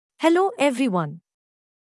Hello everyone.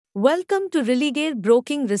 Welcome to Religare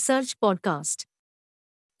Broking Research Podcast.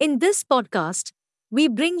 In this podcast, we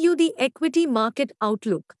bring you the equity market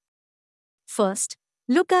outlook. First,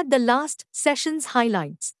 look at the last session's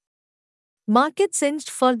highlights. Markets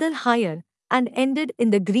inched further higher and ended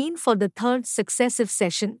in the green for the third successive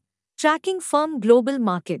session, tracking firm global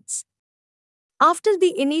markets. After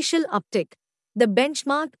the initial uptick, the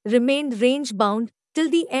benchmark remained range bound till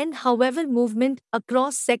the end, however, movement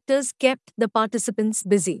across sectors kept the participants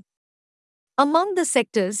busy. Among the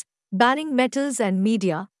sectors, barring metals and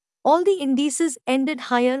media, all the indices ended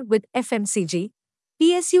higher with FMCG,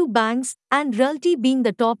 PSU banks, and realty being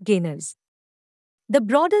the top gainers. The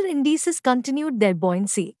broader indices continued their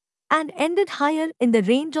buoyancy and ended higher in the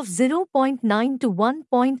range of 0.9 to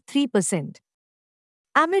 1.3%.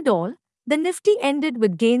 Amid all, the Nifty ended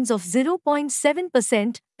with gains of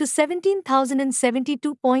 0.7% to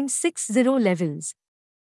 17,072.60 levels.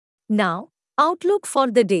 Now, outlook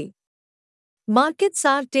for the day. Markets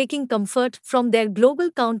are taking comfort from their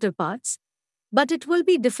global counterparts, but it will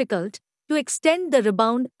be difficult to extend the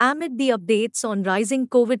rebound amid the updates on rising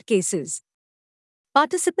COVID cases.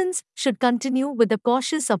 Participants should continue with a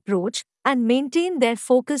cautious approach and maintain their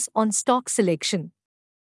focus on stock selection.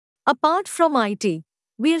 Apart from IT,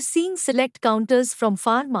 we are seeing select counters from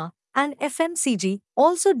pharma and FMCG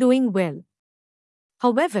also doing well.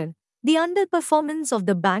 However, the underperformance of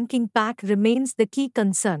the banking pack remains the key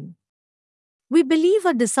concern. We believe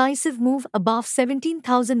a decisive move above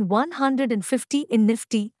 17,150 in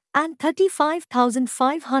Nifty and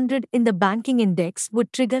 35,500 in the banking index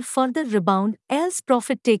would trigger further rebound, else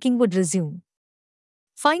profit taking would resume.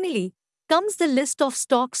 Finally, comes the list of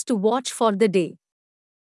stocks to watch for the day.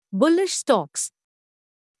 Bullish stocks: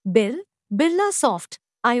 BIL, Birlasoft,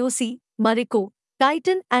 IOC, Marico,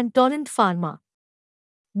 Titan and Torrent Pharma.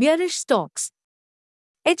 Bearish stocks: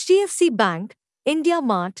 HDFC Bank, India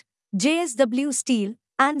Mart, JSW Steel,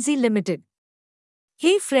 and Z Limited.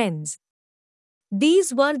 Hey friends,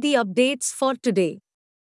 these were the updates for today.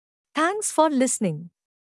 Thanks for listening.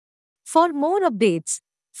 For more updates,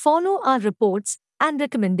 follow our reports and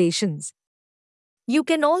recommendations. You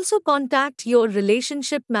can also contact your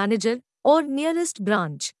relationship manager or nearest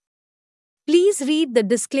branch. Please read the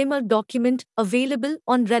disclaimer document available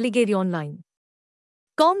on Religare Online.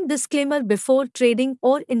 Com disclaimer before trading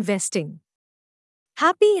or investing.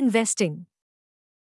 Happy investing!